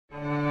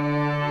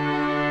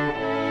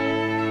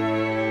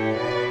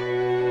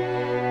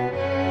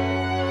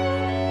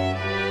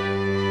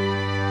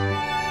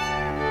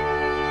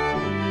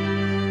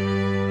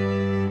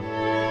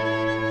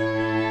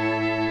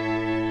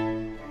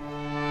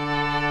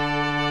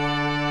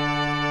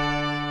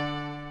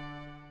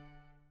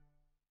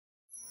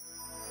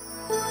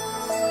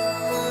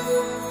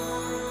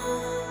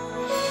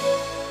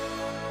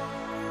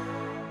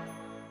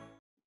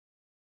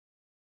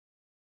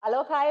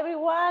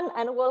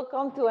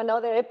welcome to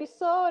another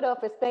episode of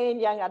Staying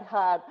Young at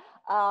Heart.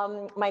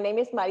 My name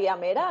is Maria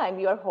Mera. I'm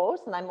your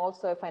host, and I'm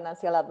also a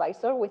financial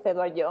advisor with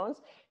Edward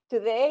Jones.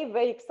 Today,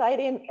 very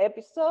exciting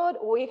episode.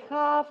 We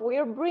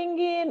are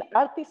bringing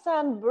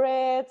artisan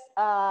breads,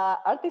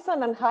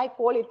 artisan and high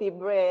quality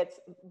breads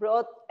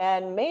brought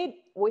and made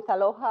with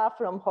aloha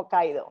from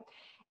Hokkaido.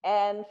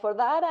 And for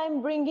that,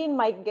 I'm bringing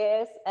my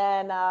guest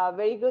and a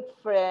very good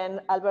friend,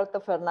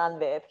 Alberto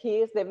Fernandez. He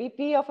is the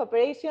VP of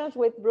Operations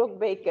with BRUG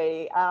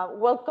Bakery.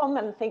 Welcome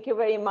and thank you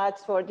very much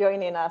for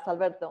joining us,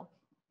 Alberto.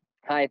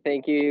 Hi,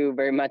 thank you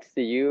very much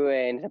to you,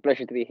 and it's a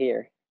pleasure to be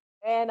here.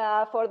 And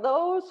for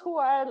those who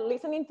are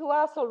listening to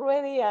us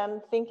already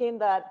and thinking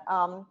that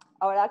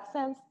our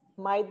accents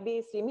might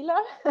be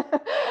similar,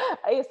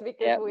 it's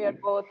because we are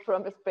both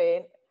from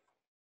Spain.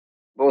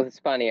 Both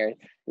Spaniards,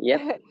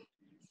 yep.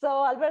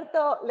 So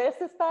Alberto, let's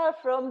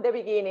start from the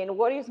beginning.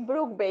 What is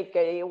BRUG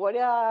Bakery? What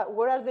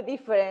are the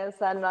difference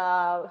and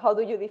how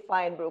do you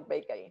define BRUG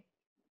Bakery?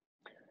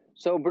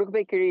 So BRUG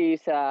Bakery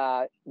is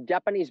a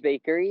Japanese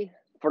bakery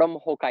from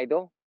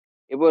Hokkaido.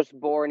 It was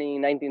born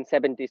in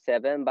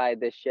 1977 by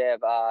the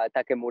chef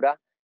Takemura.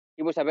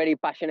 He was a very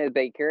passionate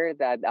baker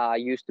that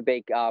used to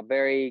bake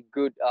very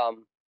good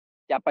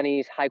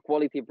Japanese high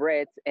quality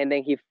breads, and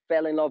then he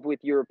fell in love with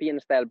European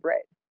style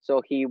bread.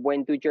 So he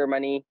went to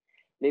Germany,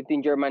 lived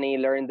in Germany,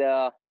 learned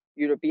the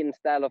European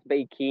style of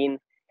baking.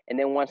 And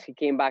then once he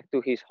came back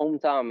to his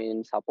hometown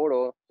in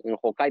Sapporo, in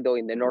Hokkaido,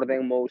 in the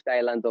northernmost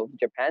island of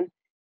Japan,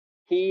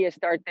 he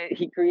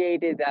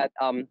created that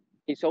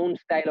his own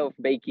style of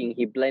baking.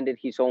 He blended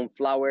his own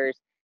flours.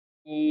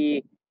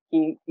 He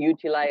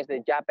utilized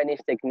the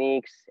Japanese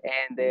techniques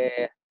and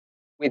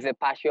with the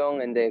passion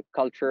and the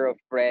culture of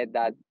bread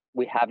that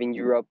we have in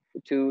Europe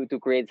to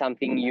create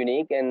something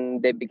unique,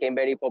 and they became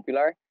very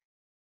popular.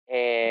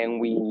 And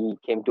we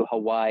came to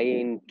Hawaii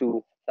in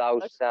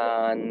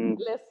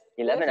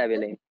 2011, I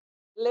believe.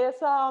 Let's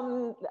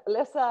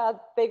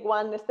take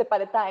one step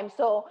at a time.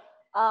 So,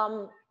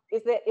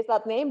 is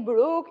that name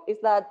BRUG? Is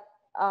that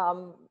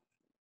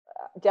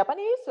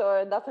Japanese, or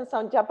it doesn't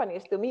sound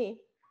Japanese to me?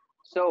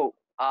 So,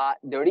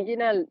 the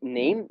original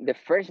name, the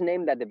first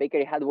name that the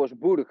bakery had was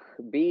BRUG,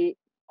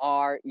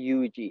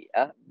 B-R-U-G,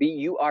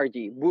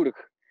 B-U-R-G, BRUG,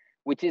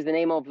 which is the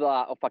name of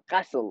a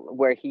castle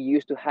where he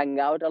used to hang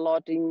out a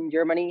lot in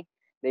Germany.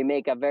 They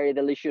make a very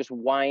delicious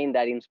wine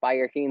that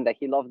inspired him, that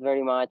he loved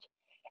very much.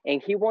 And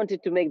he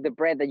wanted to make the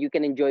bread that you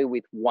can enjoy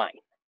with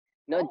wine.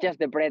 Not just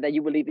the bread that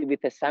you will eat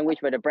with a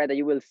sandwich, but the bread that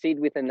you will sit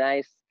with a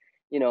nice,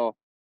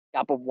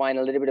 cup of wine,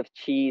 a little bit of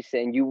cheese,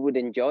 and you would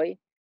enjoy.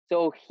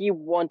 So he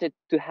wanted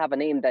to have a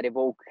name that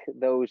evoked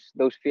those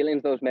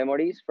feelings, those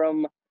memories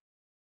from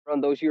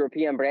those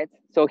European breads.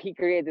 So he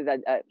created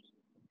a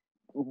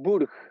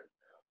BRUG,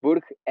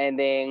 and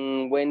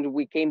then when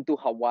we came to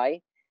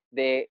Hawaii,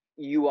 the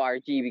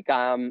URG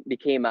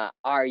became a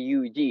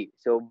RUG,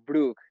 so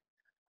BRUG.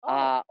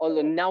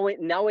 Although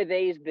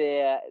nowadays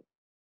the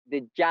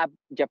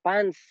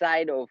Japan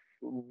side of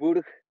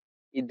BRUG,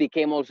 it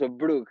became also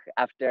BRUG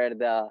after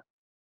the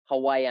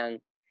Hawaiian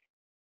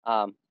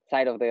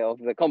side of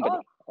the company.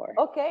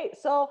 Okay,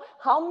 so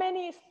how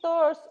many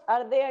stores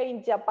are there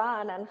in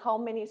Japan and how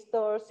many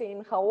stores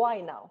in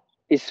Hawaii now?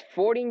 It's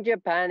 4 in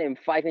Japan and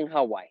 5 in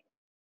Hawaii.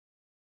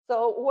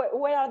 So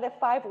where are the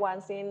 5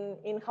 ones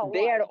in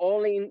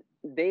Hawaii?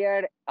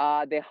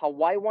 The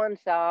Hawaii ones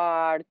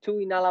are 2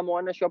 in Ala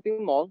Moana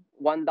shopping mall,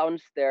 1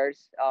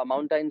 downstairs,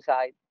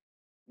 mountainside.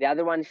 The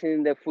other one is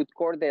in the food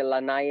court, the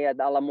Lanai at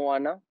Ala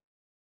Moana.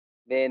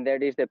 Then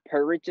there is the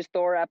Perrich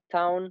store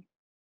uptown.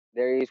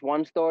 There is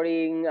 1 store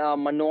in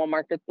Manoa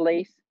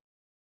Marketplace,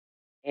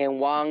 and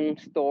 1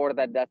 store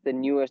that's the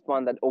newest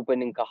one that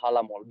opened in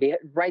Kahala Mall,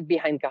 right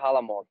behind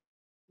Kahala Mall.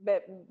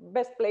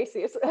 Best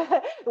places.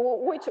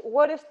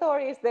 What store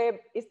is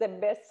the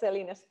best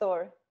selling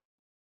store?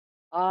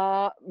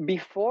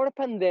 Before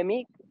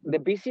pandemic, the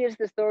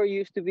busiest store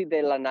used to be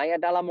the Lanai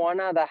at Ala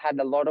Moana that had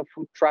a lot of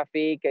foot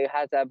traffic. It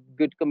has a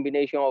good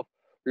combination of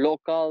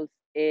locals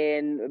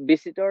and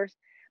visitors.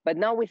 But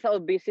now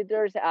without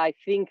visitors, I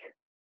think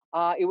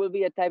it will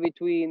be a tie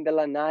between the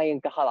Lanai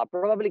and Kahala.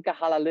 Probably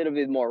Kahala a little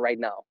bit more right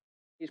now.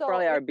 It's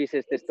probably our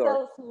busiest store. It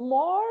sells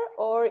more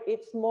or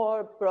it's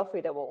more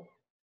profitable?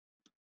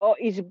 Oh,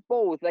 it's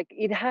both. Like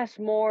it has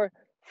more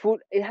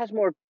food. It has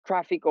more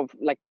traffic of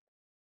like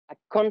a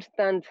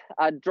constant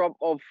drop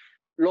of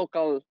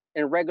local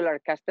and regular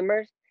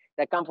customers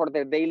that come for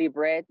their daily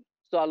bread.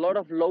 So a lot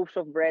of loaves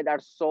of bread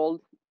are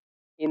sold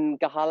in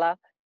Kahala.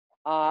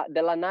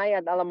 The Lanai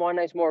at Ala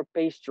Moana is more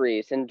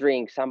pastries and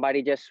drinks.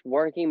 Somebody just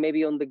working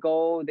maybe on the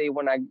go. They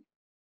want to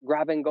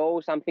grab and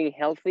go something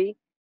healthy.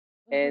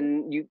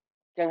 And you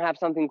can have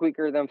something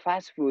quicker than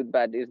fast food,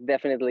 but it's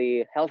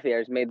definitely healthier.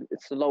 It's made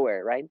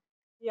slower, right?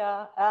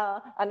 Yeah,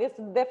 and it's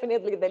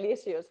definitely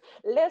delicious.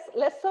 Let's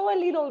show a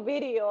little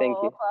video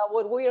of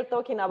what we are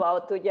talking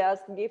about to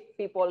just give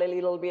people a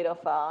little bit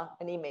of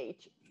an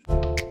image.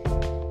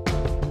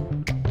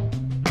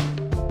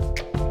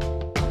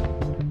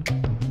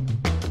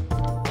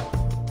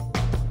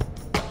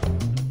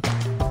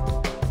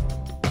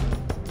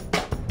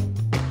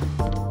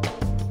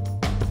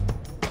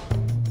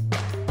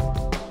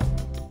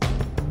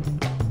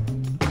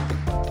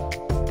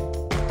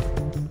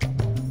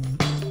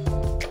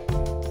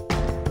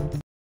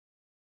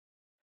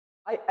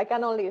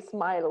 can only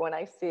smile when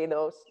I see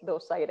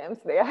those items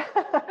there.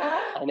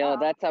 I know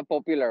that's a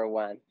popular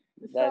one.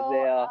 That's So,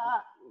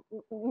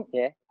 the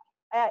yeah.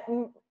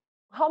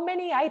 How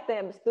many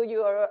items do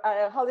you,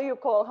 how do you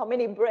call, how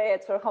many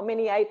breads or how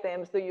many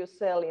items do you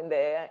sell in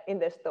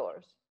the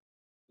stores?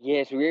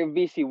 Yes, we're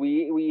busy.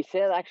 We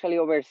sell actually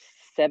over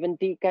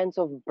 70 kinds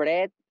of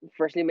bread,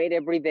 freshly made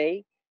every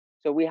day.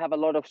 So we have a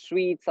lot of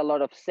sweets, a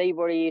lot of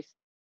savories.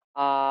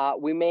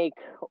 We make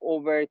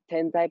over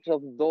 10 types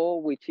of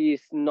dough, which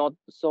is not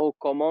so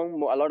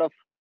common. A lot of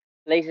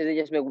places they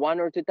just make one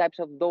or two types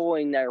of dough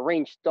and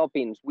arrange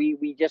toppings.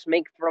 We just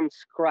make from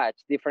scratch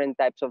different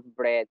types of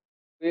bread.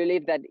 We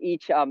believe that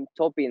each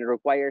topping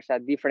requires a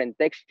different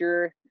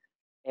texture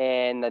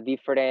and a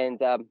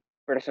different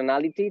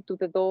personality to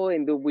the dough,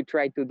 and we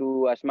try to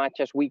do as much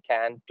as we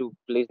can to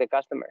please the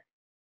customer.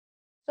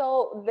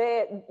 So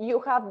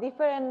you have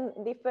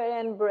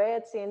different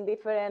breads in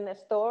different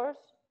stores?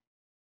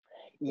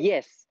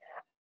 Yes.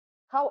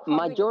 How do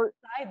you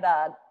decide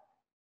that?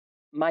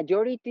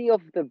 Majority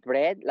of the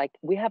bread, like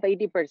we have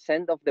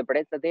 80% of the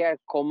breads that they are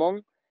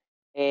common,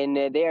 and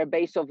they are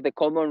based off the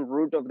common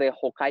root of the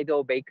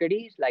Hokkaido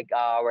bakeries, like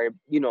our,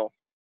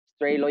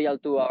 stay loyal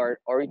to our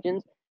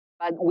origins.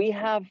 But we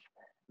have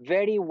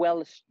very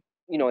well,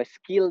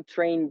 skilled,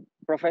 trained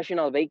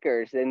professional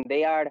bakers, and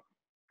they are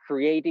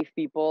creative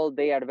people.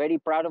 They are very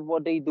proud of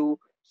what they do.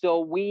 So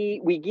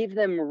we give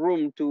them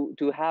room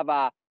to have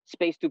a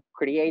space to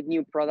create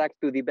new products,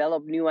 to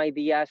develop new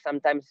ideas.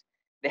 Sometimes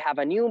they have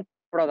a new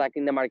product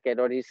in the market,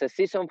 or it's a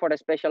season for a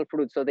special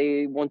fruit, so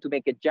they want to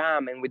make a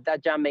jam, and with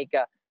that jam make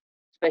a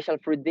special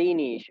fruit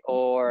Danish.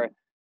 Or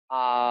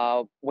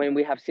when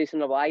we have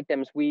seasonal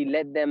items, we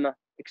let them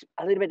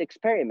a little bit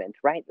experiment,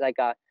 right? Like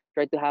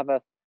try to have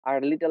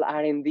our little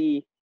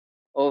R&D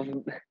of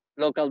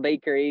local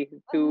bakery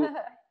to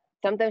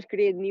sometimes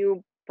create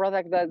new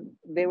products that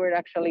they were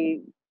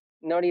actually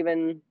not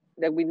even,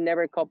 that we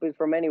never copied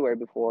from anywhere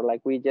before.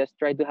 Like we just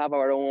try to have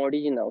our own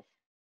originals.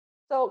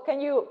 So can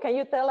you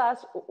tell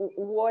us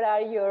what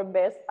are your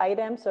best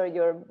items or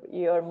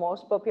your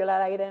most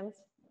popular items?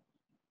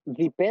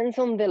 Depends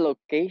on the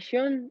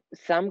location.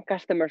 Some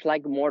customers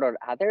like more or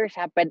others,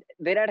 but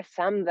there are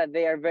some that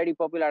they are very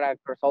popular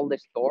across all the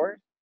stores.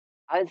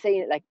 I'll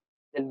say like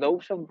the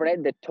loaves of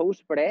bread, the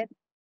toast bread.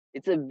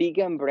 It's a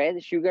vegan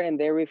bread, sugar and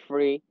dairy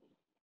free,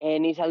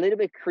 and it's a little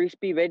bit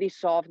crispy, very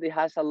soft. It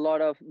has a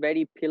lot of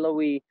very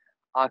pillowy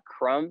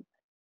crumb,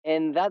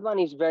 and that one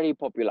is very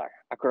popular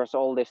across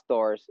all the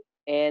stores.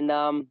 And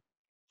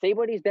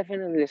savory is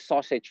definitely the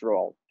sausage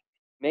roll.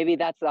 Maybe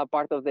that's a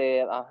part of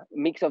the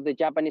mix of the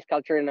Japanese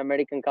culture and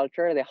American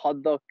culture. The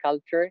hot dog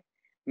culture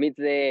meets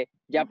the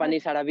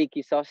Japanese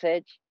arabiki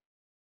sausage,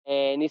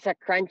 and it's a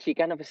crunchy,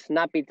 kind of a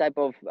snappy type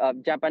of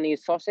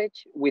Japanese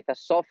sausage with a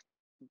soft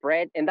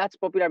bread, and that's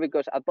popular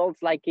because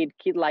adults like it,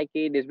 kids like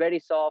it. It's very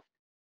soft.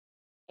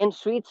 And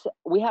sweets,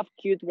 we have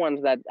cute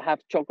ones that have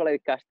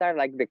chocolate custard,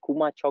 like the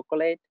Kuma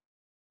chocolate,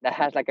 that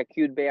has like a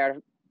cute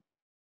bear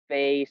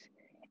face.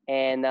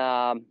 And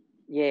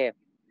yeah,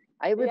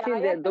 I would Yeah, think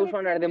I that those actually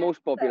ones are think the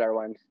most popular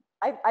ones.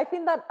 I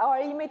think that our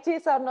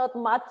images are not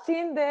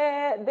matching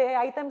the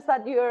items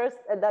that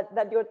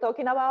you're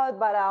talking about,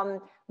 but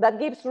that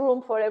gives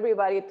room for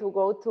everybody to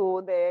go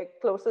to the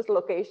closest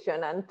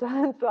location and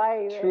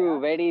try.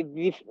 True,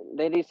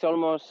 that is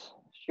almost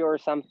sure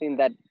something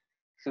that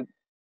suits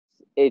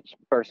each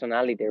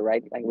personality,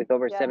 right? Like with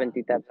over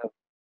 70 types of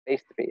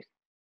pastries.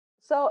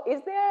 So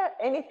is there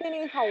anything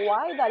in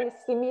Hawaii that is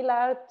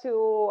similar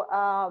to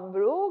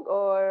BRUG,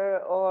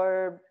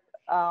 or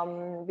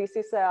this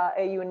is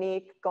a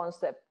unique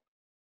concept?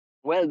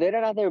 Well, there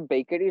are other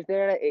bakeries.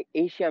 There are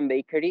Asian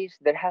bakeries.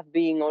 There have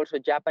been also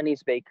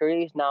Japanese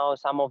bakeries. Now,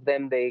 some of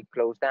them they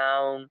close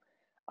down.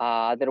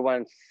 Other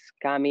ones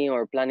coming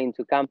or planning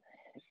to come.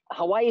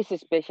 Hawaii is a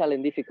special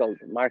and difficult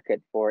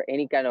market for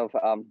any kind of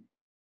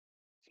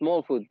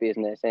small food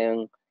business,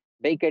 and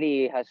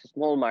bakery has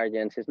small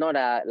margins. It's not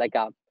a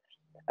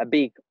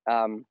big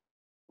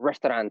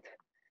restaurant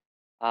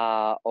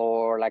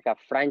or like a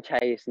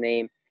franchise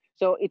name.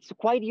 So it's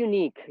quite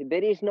unique.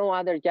 There is no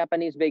other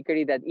Japanese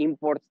bakery that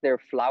imports their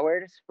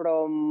flours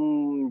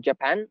from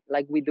Japan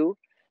like we do,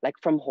 like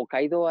from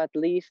Hokkaido at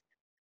least.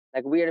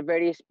 Like we are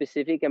very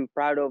specific and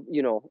proud of,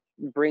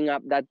 bring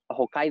up that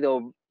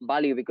Hokkaido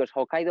value, because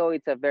Hokkaido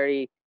it's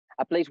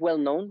a place well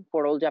known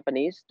for all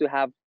Japanese to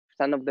have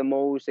some of the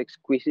most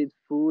exquisite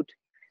food,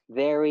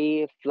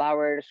 dairy,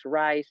 flowers,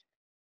 rice.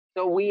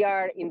 So we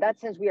are, in that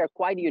sense, we are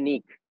quite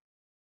unique.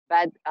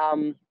 But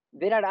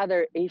there are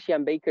other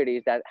Asian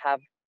bakeries that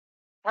have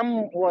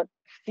somewhat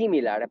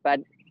similar, but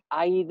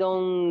I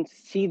don't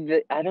see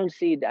it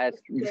as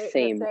the The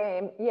same.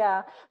 same,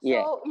 yeah.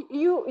 Yeah. So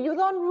you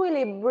don't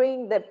really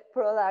bring the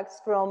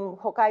products from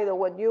Hokkaido.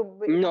 What you,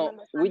 if I'm No, we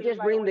understanding just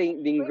right bring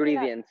away, the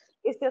ingredients,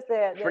 it's just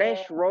the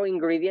fresh raw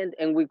ingredient,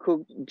 and we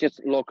cook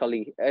just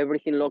locally.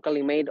 Everything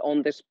locally made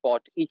on the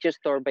spot. Each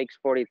store bakes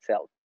for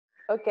itself.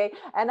 Okay.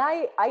 And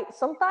I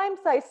sometimes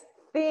I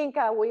think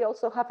we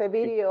also have a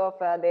video of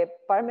the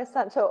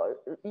Parmesan. So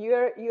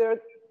you're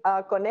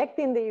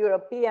connecting the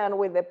European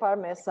with the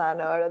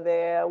Parmesan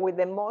or with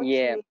the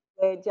mochi,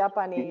 the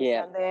Japanese,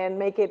 and then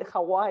make it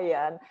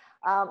Hawaiian.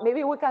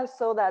 Maybe we can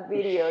show that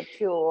video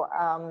too,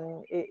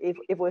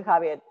 if we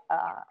have it.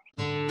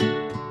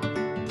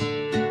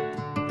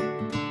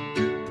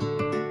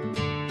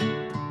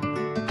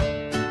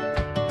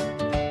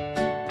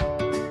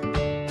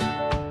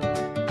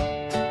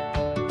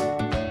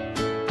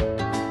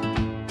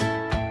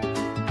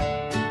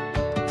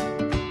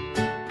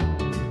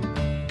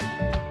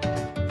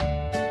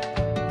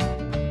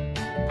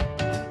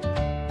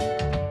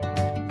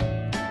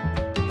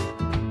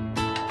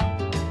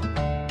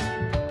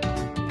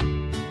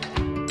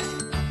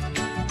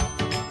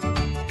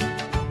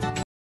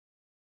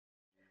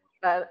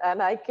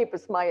 And I keep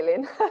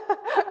smiling.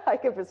 I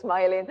keep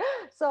smiling.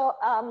 So,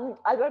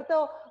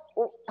 Alberto,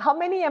 how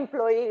many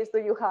employees do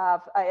you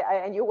have?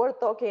 And you were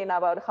talking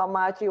about how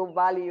much you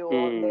value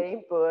the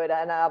input,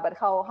 and but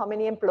how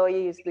many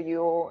employees do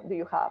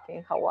you have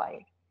in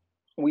Hawaii?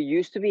 We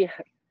used to be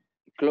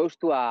close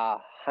to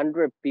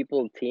 100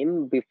 people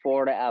team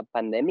before a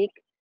pandemic.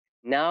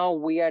 Now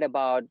we are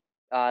about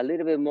a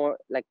little bit more,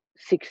 like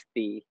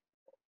 60,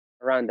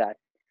 around that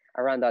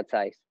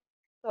size.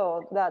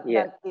 So that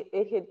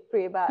it hit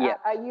pretty bad. Yeah.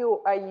 Are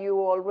you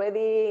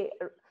already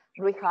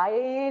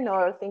rehiring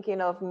or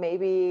thinking of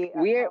maybe?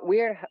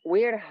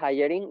 We're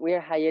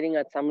hiring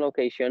at some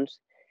locations,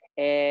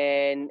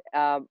 and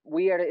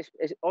we are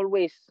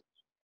always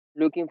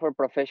looking for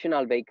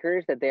professional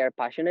bakers that they are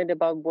passionate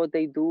about what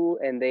they do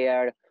and they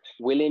are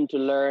willing to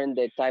learn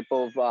the type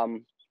of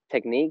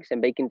techniques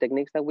and baking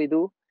techniques that we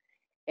do.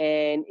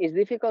 And it's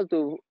difficult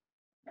to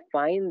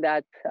find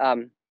that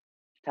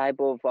type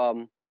of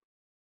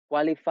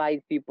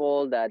qualified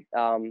people that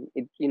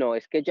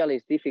schedule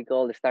is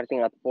difficult. Starting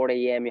at 4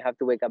 a.m. you have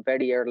to wake up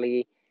very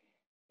early,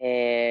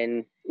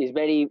 and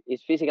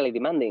it's physically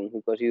demanding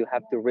because you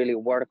have to really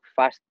work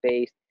fast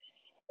paced.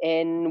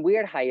 And we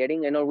are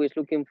hiring and always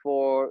looking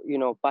for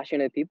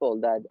passionate people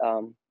that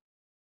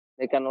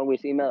they can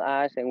always email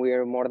us, and we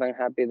are more than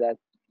happy that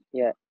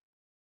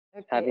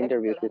have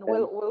interviews with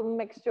them. We'll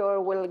make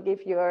sure we'll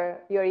give your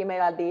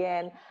email at the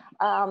end.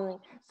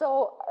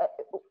 So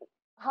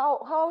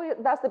how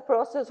does the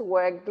process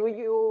work? Do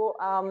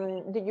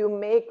you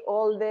make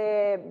all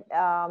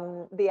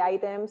the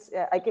items?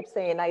 I keep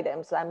saying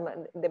items.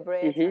 The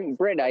bread.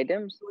 Bread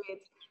items.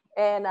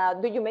 And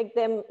do you make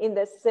them in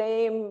the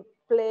same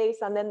place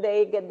and then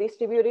they get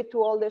distributed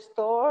to all the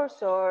stores,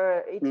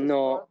 or each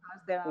store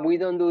has their own? We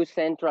don't do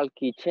central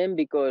kitchen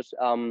because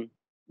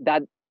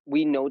that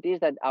we notice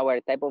that our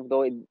type of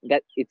dough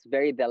that it's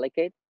very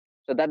delicate,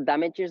 so that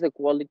damages the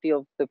quality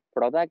of the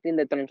product in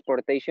the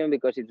transportation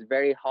because it's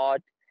very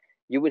hot.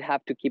 You would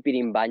have to keep it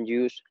in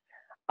banjus.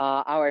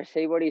 Our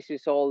savories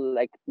is all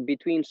like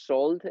between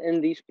sold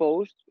and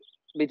disposed,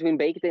 between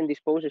baked and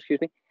disposed, excuse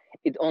me.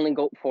 It only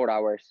go 4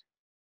 hours.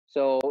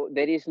 So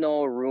there is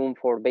no room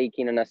for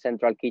baking in a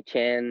central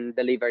kitchen,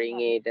 delivering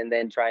it, and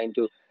then trying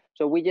to.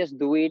 So we just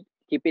do it,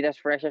 keep it as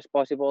fresh as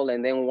possible,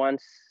 and then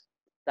once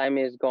time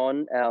is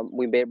gone,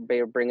 we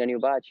bring a new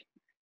batch.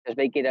 Just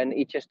bake it in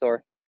each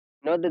store.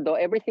 Not the dough.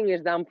 Everything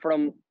is done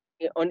from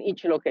on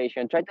each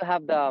location. Try to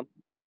have the.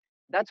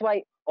 That's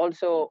why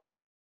also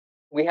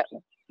we have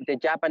the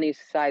Japanese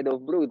side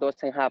of BRUG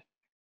doesn't have.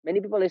 Many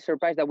people is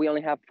surprised that we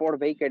only have 4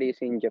 bakeries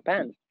in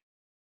Japan,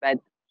 but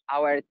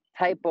our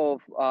type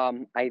of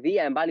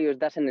idea and values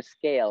doesn't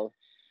scale.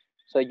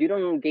 So you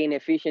don't gain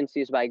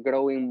efficiencies by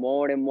growing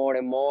more and more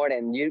and more,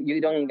 and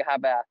you don't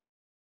have a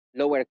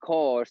lower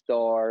cost,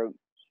 or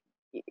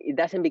it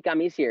doesn't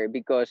become easier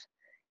because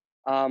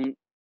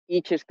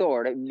each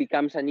store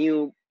becomes a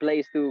new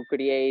place to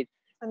create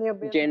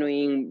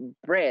genuine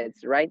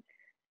breads, right?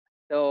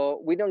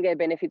 So we don't get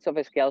benefits of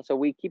a scale, so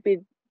we keep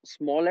it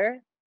smaller,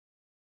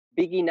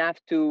 big enough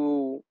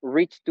to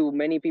reach to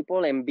many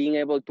people and being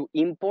able to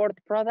import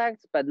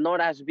products, but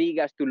not as big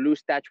as to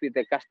lose touch with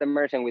the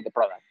customers and with the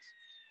products.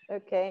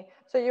 Okay,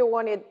 so you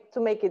wanted to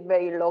make it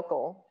very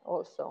local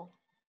also.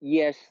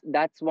 Yes,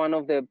 that's one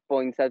of the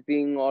points, that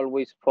being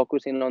always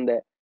focusing on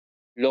the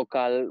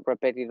local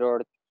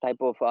repetitor type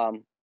of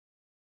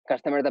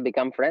customer that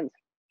become friends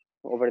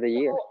over the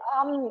years.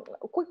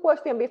 Quick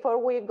question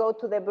before we go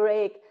to the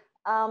break.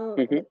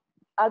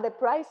 Are the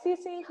prices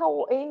in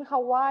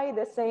Hawaii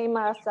the same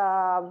as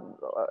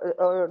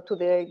or to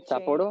the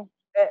Sapporo?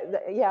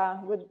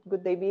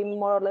 Would they be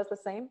more or less the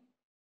same?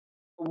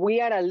 We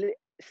are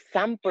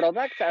some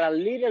products are a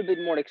little bit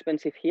more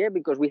expensive here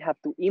because we have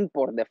to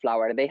import the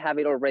flour. They have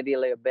it already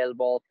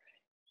available.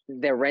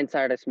 The rents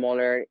are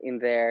smaller in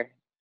there.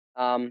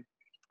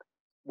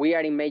 We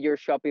are in major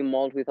shopping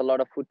malls with a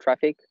lot of foot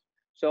traffic.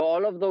 So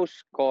all of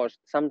those costs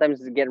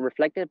sometimes get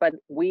reflected, but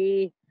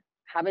we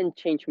haven't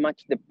changed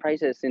much the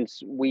prices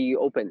since we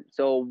opened.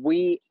 So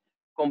we,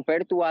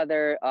 compared to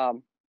other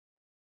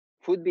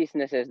food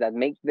businesses that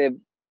make the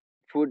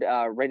food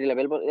readily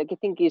available, I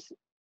think is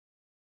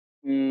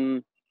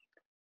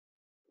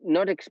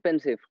not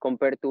expensive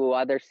compared to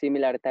other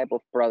similar type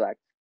of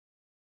products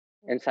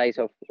and size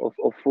of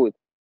food.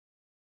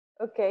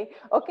 Okay.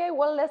 Okay.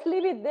 Well, let's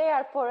leave it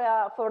there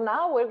for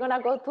now. We're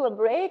gonna go to a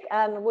break,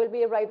 and we'll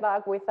be right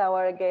back with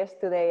our guest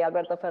today,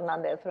 Alberto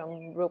Fernandez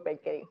from BRUG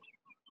Bakery.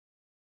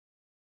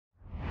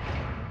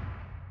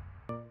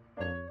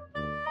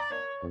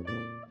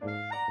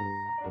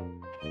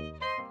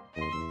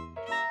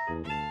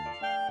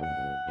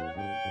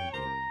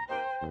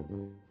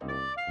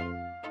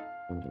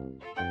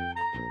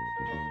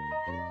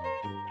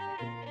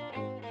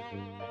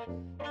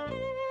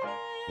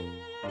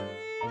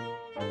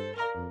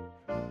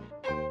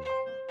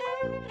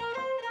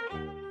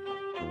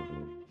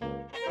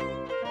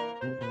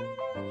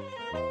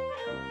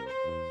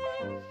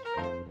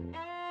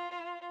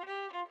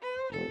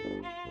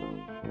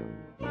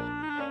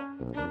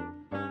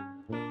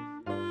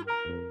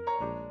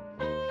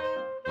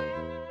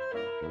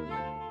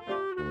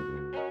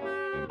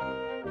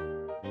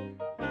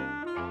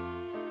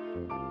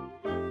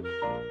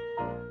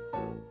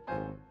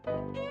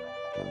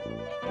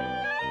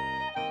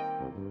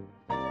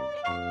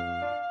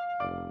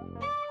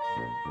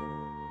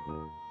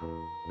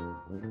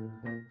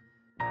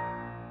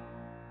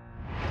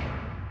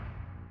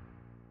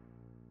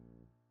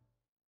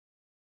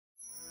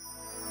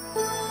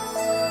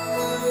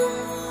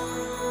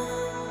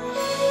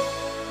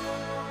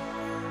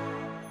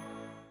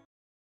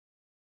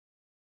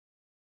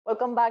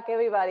 Welcome back,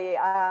 everybody.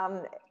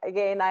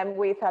 Again, I'm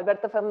with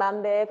Alberto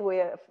Fernandez,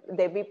 with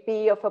the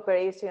VP of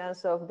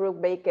Operations of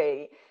BRUG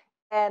Bakery.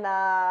 And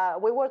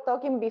we were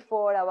talking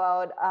before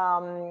about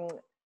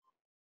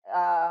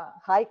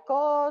high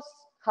cost,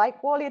 high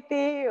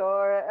quality,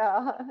 or...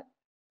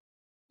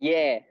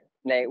 Yeah,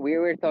 like we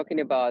were talking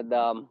about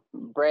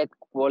bread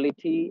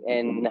quality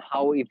and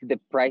how if the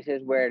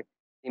prices were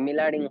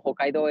similar in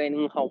Hokkaido and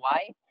in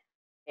Hawaii,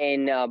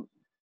 and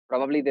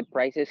probably the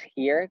prices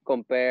here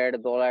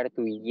compared dollar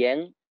to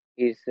yen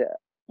is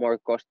more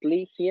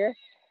costly here,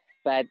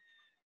 but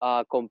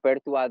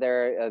compared to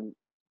other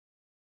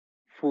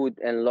food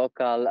and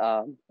local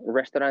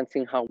restaurants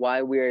in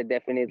Hawaii, we are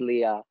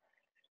definitely a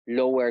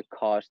lower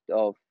cost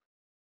of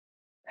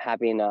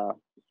having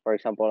for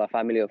example, a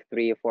family of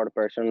 3 or 4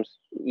 persons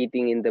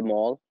eating in the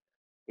mall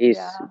is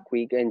Yeah.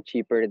 quick and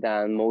cheaper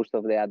than most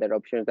of the other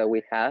options that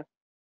we have.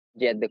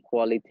 Yet the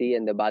quality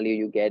and the value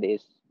you get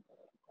is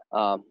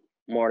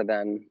more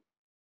than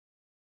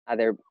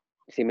other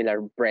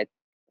similar bread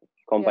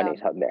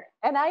companies out there.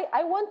 And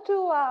I want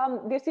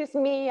to, this is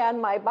me and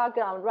my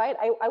background, right?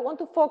 I want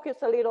to focus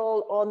a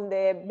little on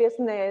the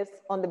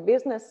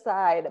business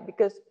side,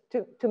 because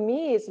to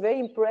me, it's very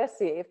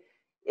impressive.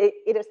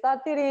 It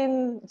started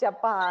in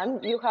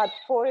Japan. You had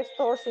 4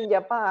 stores in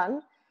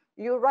Japan.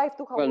 You arrived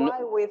to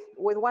Hawaii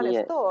with one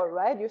store,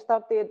 right? You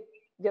started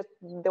just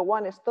the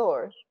one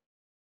store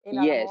in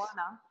Ala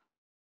Moana.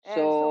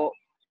 So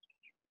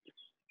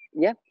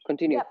yeah,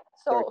 continue. Yeah.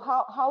 So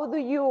how do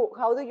you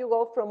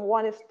go from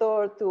one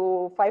store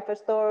to 5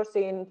 stores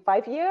in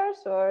 5 years,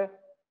 or?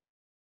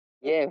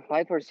 Yeah,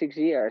 5 or 6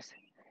 years.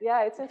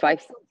 Yeah, it seems like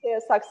such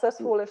a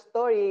successful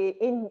story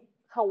in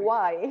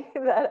Hawaii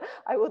that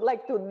I would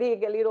like to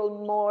dig a little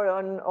more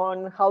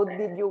on how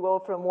did you go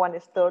from one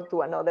store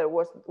to another?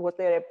 Was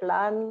there a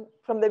plan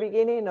from the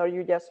beginning, or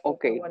you just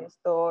opened one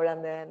store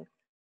and then?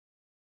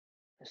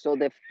 So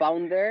the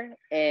founder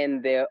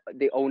and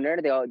the owner,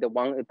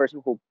 the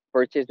person who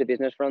purchased the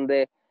business from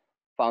the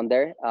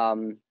founder,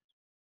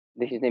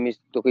 his name is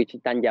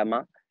Tokichi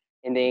Tanjama,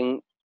 and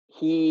then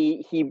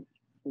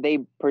they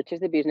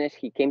purchased the business.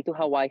 He came to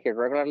Hawaii. He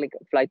regularly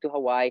fly to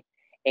Hawaii,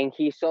 and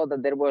he saw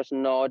that there was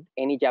not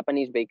any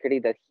Japanese bakery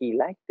that he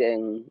liked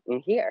in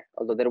here,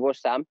 although there was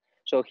some.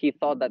 So he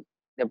thought that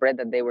the bread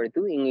that they were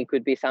doing, it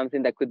could be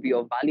something that could be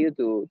of value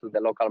to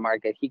the local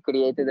market. He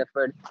created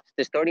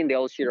the store in the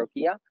old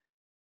Shirokiya,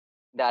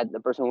 that the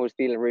person will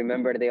still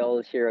remember the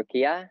old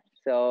Shirokiya.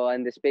 So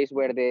in the space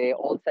where the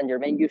old Saint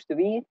Germain used to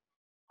be,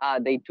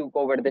 they took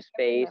over the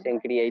space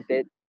and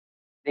created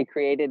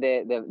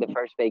the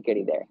first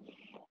bakery there.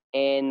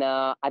 And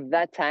at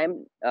that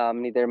time,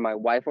 neither my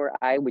wife or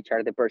I, which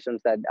are the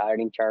persons that are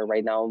in charge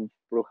right now of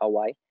BRUG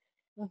Hawaii,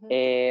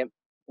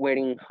 were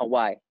in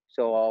Hawaii.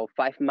 So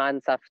 5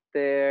 months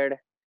after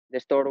the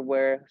store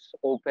was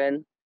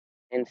open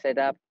and set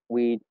up,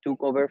 we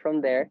took over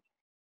from there,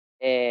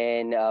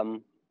 and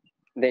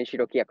then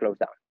Shirokiya closed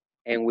down,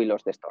 and we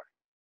lost the store.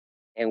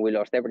 And we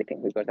lost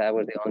everything because that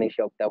was the only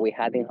shop that we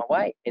had in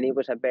Hawaii. And it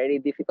was a very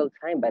difficult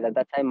time. But at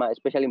that time,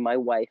 especially my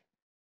wife,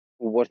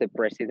 who was the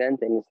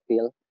president and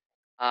still,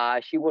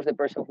 she was the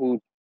person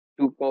who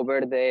took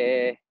over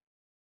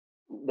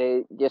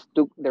just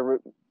took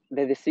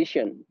the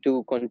decision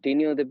to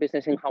continue the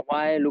business in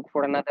Hawaii, look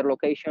for another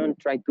location,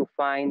 try to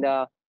find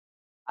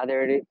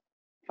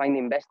find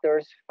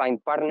investors,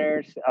 find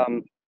partners.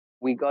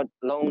 We got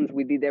loans,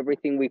 we did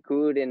everything we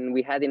could, and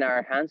we had in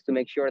our hands to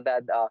make sure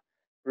that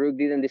BRUG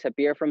didn't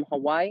disappear from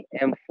Hawaii.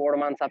 And 4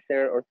 months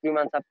after, or 3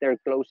 months after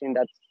closing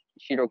that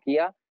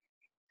Shirokiya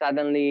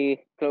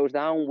suddenly closed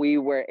down, we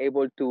were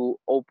able to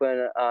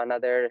open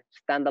another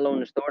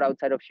standalone store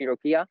outside of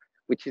Shirokiya,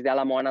 which is the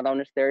Ala Moana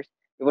downstairs.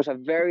 It was a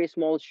very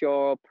small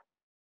shop,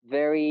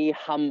 very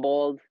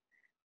humbled.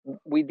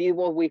 we did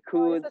what we Oh,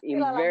 could it's still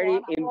in a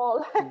Lamoana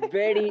mall.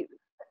 very,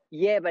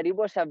 yeah, but it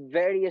was a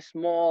very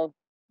small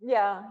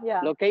Yeah,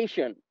 yeah.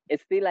 location.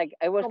 It's still like,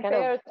 I was kind of,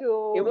 Compared it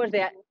to, was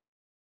the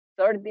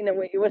sort in a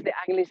way, it was the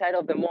ugly side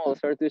of the mall,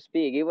 so to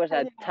speak. It was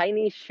a yeah,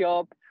 tiny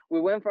shop. We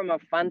went from a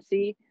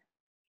fancy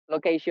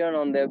location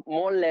on the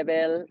mall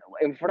level,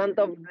 in front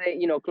of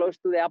the, close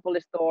to the Apple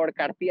store,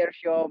 Cartier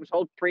shops,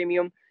 all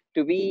premium,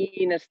 to be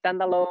in a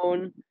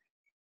standalone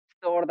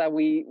store that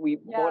we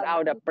bought yeah,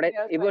 out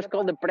downstairs it by was the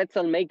called the park.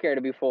 pretzel maker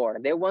before.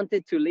 They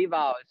wanted to live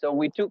out, so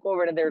we took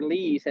over their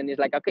lease, and it's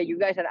like, okay, you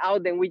guys are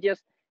out, then we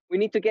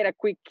need to get a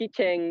quick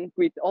kitchen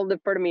with all the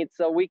permits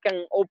so we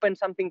can open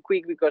something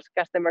quick because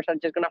customers are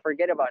just gonna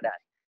forget about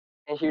us.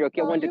 And Shiroke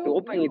So wanted to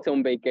open its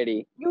own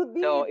bakery. you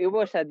So did. it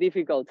was a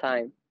difficult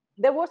time.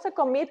 There was a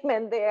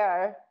commitment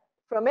there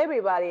from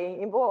everybody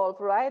involved,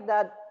 right?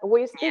 That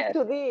we stick Yes,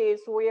 to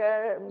this, we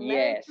are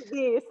married yes. to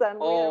this, and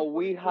we are Oh, going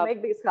we to have,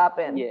 make this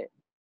happen. yeah.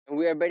 And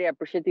we are very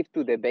appreciative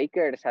to the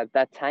bakers at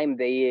that time.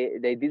 They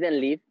didn't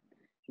leave.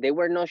 They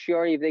were not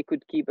sure if they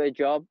could keep a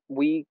job.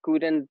 We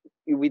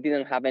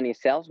didn't have any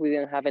sales. We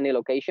didn't have any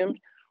locations.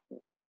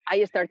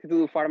 I started to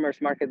do farmers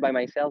market by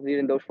myself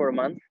during those 4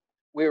 months.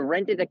 We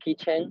rented a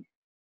kitchen,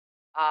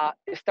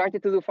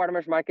 started to do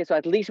farmers market. So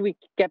at least we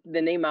kept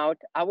the name out.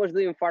 I was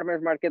doing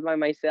farmers market by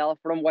myself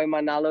from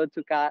Waimanalo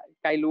to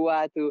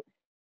Kailua to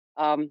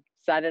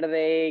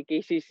Saturday,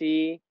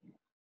 KCC,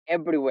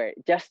 everywhere,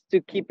 just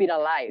to keep it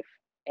alive.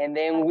 And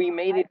then we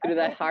made it I through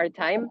that can hard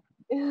time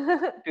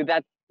imagine.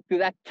 to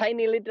that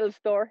tiny little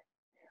store.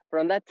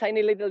 From that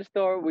tiny little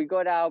store, we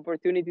got an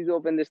opportunity to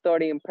open the store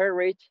in Pearl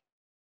Ridge.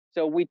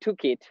 So we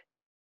took it,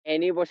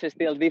 and it was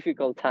still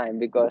difficult time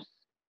because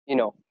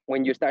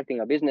when you're starting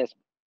a business,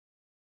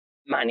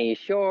 money is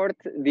short,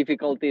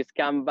 difficulties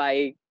come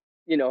by,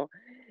 you know,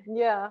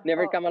 Yeah.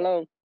 never Oh, come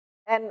along.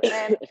 and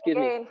Excuse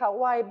me. again,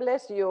 Hawaii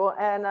bless you,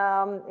 and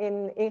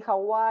in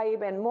Hawaii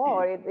even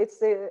more.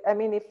 It's I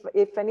mean,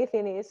 if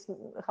anything is,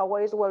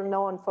 Hawaii is well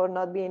known for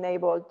not being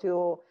able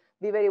to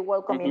be very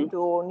welcoming Hmm.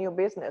 to new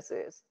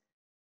businesses.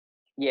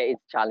 Yeah,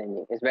 it's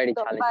challenging. It's very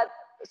So, challenging. but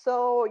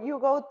so you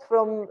go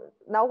from,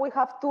 now we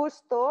have two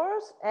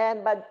stores,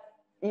 and but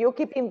you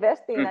keep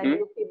investing and Hmm.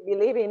 you keep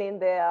believing in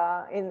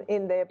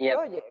the Yep.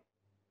 project.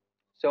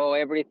 So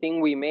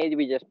everything we made,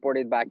 we just poured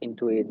it back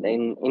into it.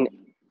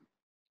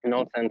 In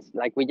all sense,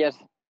 like we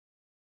just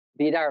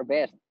did our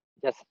best,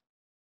 just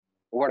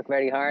work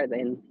very hard,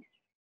 and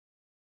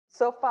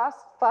So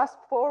fast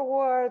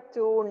forward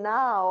to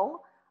now,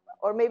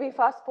 or maybe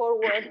fast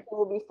forward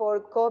to before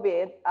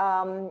COVID.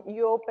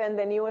 You opened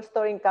the new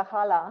store in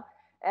Kahala,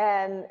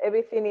 and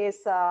everything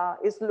is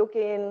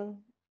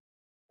looking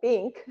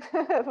pink,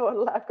 yeah, for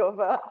lack of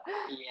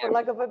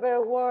a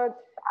better word.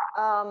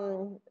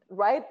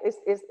 Right?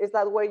 Is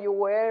that where you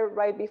were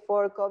right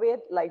before COVID?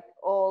 Like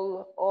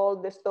all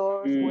the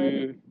stores were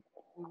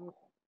mm,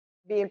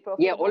 being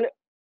yeah. profitable.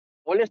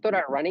 All the stores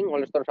are running. All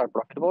the stores are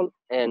profitable,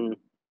 and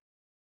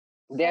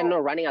they are So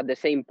not running at the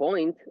same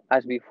point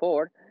as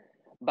before.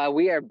 But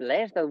we are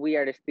blessed that we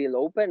are still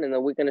open and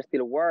that we can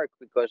still work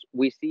because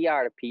we see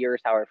our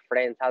peers, our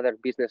friends, other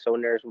business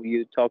owners who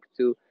you talk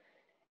to,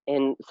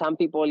 and some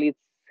people it's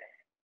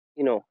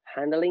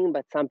handling,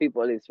 but some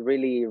people it's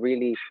really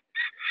really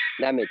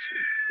damaged.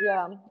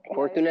 yeah, yeah,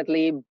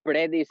 Fortunately,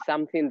 bread is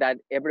something that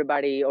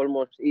everybody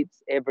almost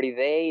eats every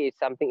day. It's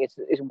something.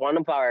 It's one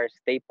of our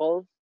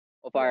staples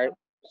of our yeah.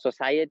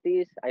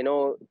 societies. I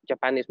know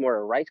Japan is more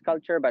a rice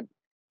culture, but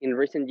in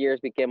recent years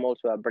became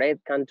also a bread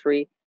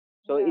country.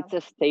 So Yeah. it's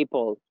a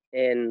staple.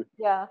 And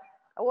Yeah.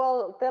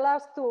 Well, tell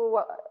us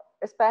to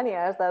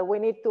Spaniards that we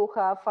need to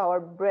have our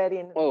bread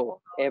in oh,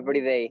 all our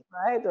every meals, day,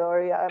 right?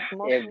 Or yeah, every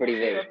most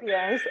day,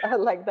 Europeans are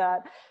like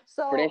that.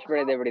 So fresh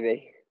bread every day.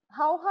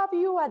 how have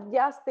you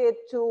adjusted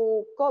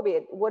to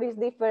COVID? What is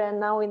different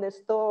now in the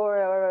store,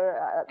 or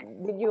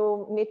did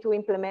you need to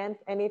implement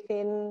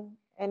anything,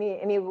 any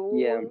Yeah,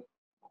 rule?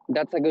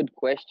 that's a good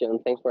question.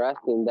 Thanks for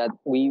asking. That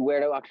we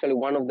were actually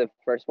one of the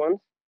first ones.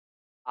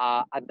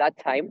 At that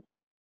time,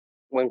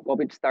 when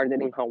COVID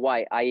started in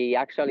Hawaii,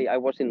 I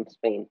was in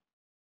Spain,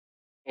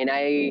 and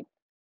I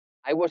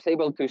was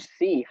able to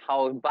see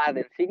how bad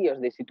and serious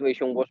the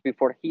situation was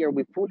before here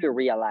we fully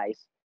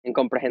realized and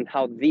comprehend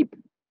how deep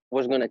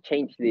was gonna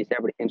change this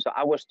everything. So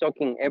I was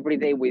talking every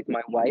day with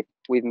my wife,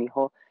 with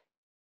Mijo,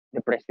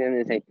 the president,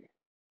 and say,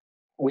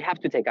 we have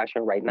to take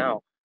action right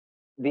now.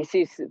 This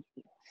is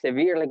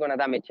severely gonna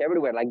damage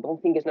everywhere. Like,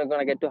 don't think it's not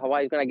gonna get to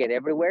Hawaii, it's gonna get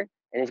everywhere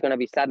and it's gonna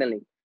be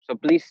suddenly. So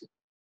please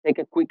take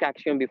a quick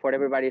action before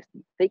everybody's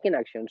taking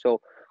action. So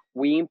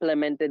we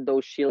implemented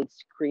those shield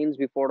screens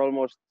before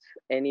almost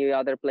any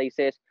other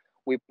places.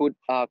 We put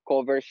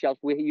cover shelves.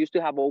 We used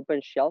to have open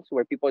shelves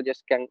where people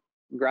just can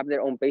grab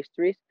their own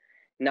pastries.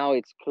 Now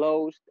it's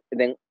closed.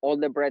 Then all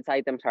the bread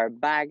items are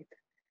bagged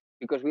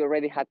because we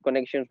already had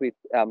connections with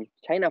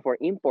China for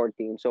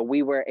importing. So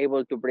we were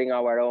able to bring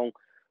our own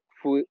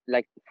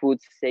food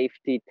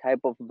safety type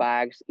of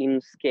bags in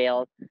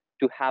scale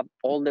to have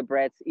all the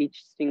breads,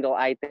 each single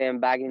item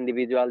bagged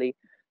individually.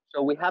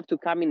 So we have to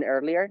come in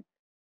earlier,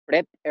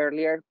 prep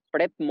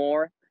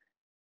more,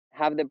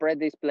 have the bread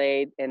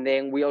displayed, and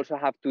then we also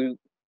have to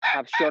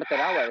have shorter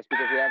hours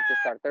because we have to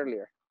start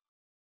earlier.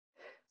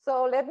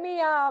 So let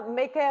me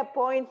make a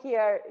point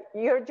here.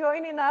 You're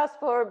joining us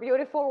for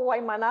beautiful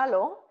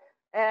Waimanalo,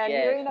 and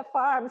Yes. you're in a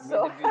farm.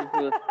 So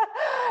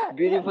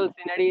beautiful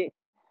scenery.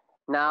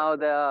 Now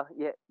the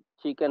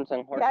chickens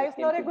and horses. Yeah, it's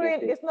not a green.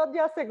 It's not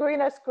just a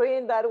green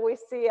screen that we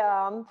see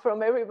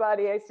from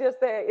everybody. It's just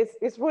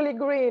it's really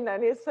green,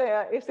 and it's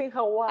in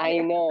Hawaii. I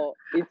know,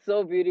 it's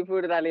so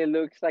beautiful that it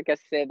looks like a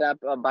setup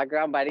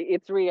background, but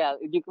it's real.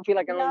 You can feel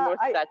like an almost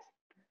touch.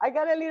 I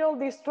got a little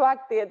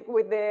distracted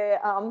with the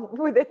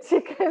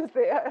chickens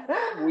there.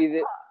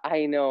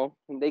 I know,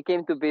 they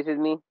came to visit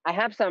me. I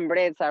have some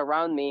breads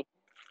around me,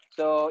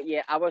 so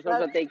yeah, I was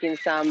also taking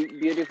some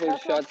beautiful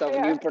shots of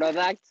new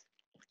products,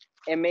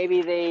 and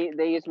maybe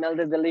they smell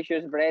the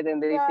delicious bread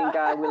and they think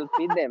I will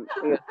feed them.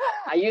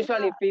 I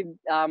usually feed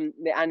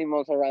the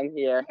animals around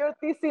here. You're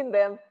teasing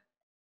them.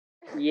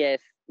 Yes.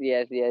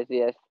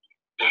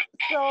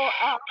 So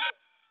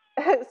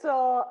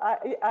so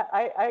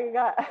I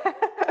got.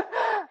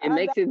 It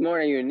makes it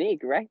more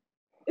unique, right?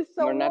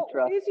 So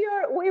what is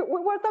your? We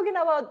were talking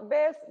about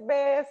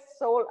best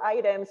sold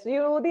items.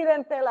 You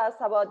didn't tell us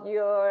about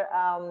your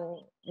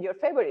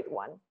favorite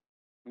one.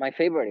 My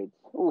favorites.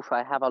 Oof,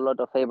 I have a lot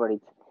of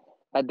favorites.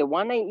 But the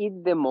one I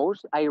eat the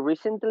most, I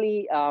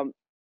recently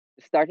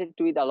started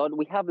to eat a lot.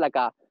 We have like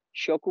a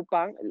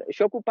shokupan.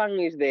 Shokupan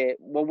is the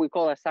what we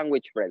call a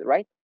sandwich bread,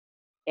 right?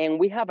 And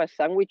we have a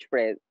sandwich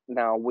bread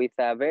now with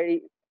a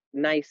very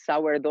nice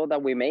sourdough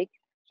that we make.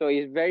 So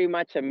it's very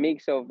much a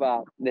mix of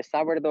the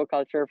sourdough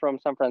culture from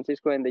San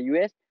Francisco and the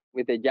US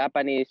with the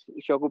Japanese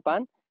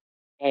shokupan,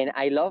 and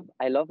I love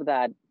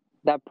that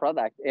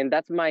product, and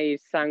that's my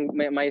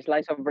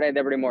slice of bread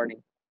every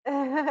morning.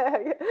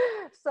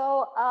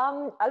 So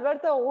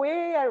Alberto, we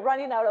are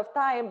running out of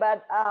time,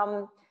 but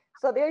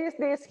so there is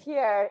this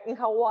here in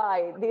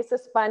Hawaii, this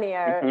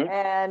Spaniard,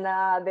 and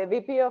the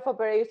VP of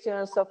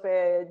operations of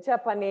a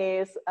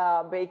Japanese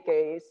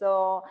bakery.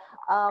 So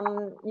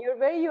you're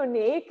very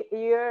unique.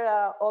 You're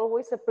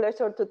always a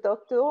pleasure to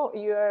talk to.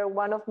 You're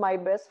one of my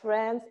best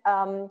friends.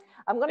 I'm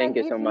gonna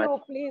give you,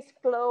 please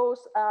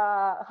close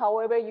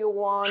however you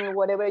want,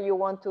 whatever you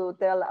want to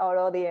tell our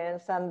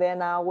audience, and then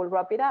we'll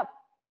wrap it up.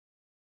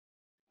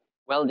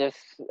 Well, just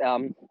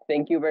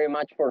thank you very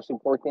much for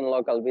supporting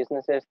local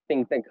businesses.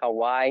 ThinkTech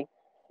Hawaii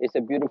is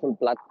a beautiful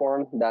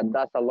platform that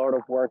does a lot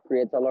of work,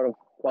 creates a lot of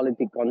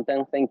quality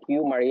content. Thank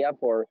you, Maria,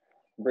 for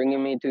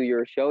bringing me to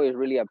your show. It's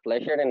really a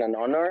pleasure and an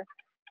honor.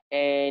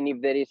 And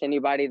if there is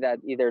anybody that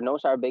either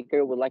knows our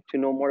bakery, would like to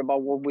know more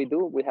about what we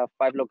do, we have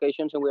 5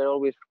 locations, and we're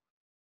always,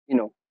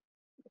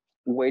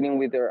 waiting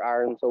with their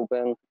arms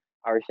open,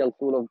 our shelf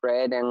full of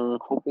bread, and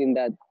hoping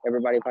that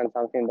everybody finds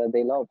something that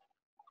they love.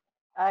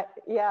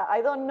 Yeah,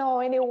 I don't know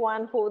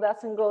anyone who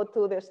doesn't go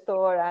to the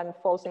store and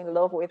falls in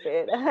love with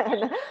it.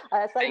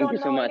 So I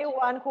don't know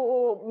anyone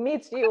who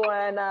meets you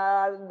and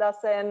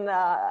doesn't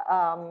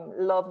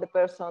love the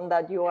person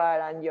that you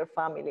are and your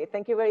family.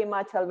 Thank you very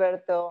much,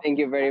 Alberto. Thank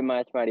you very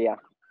much, Maria.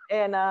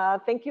 And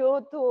thank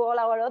you to all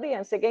our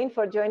audience again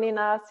for joining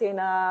us in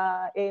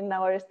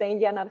our Staying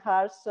Young at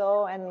Heart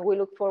show. And we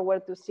look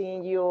forward to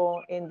seeing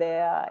you in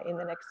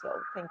the next show.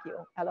 Thank you.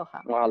 Aloha.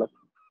 Mahalo.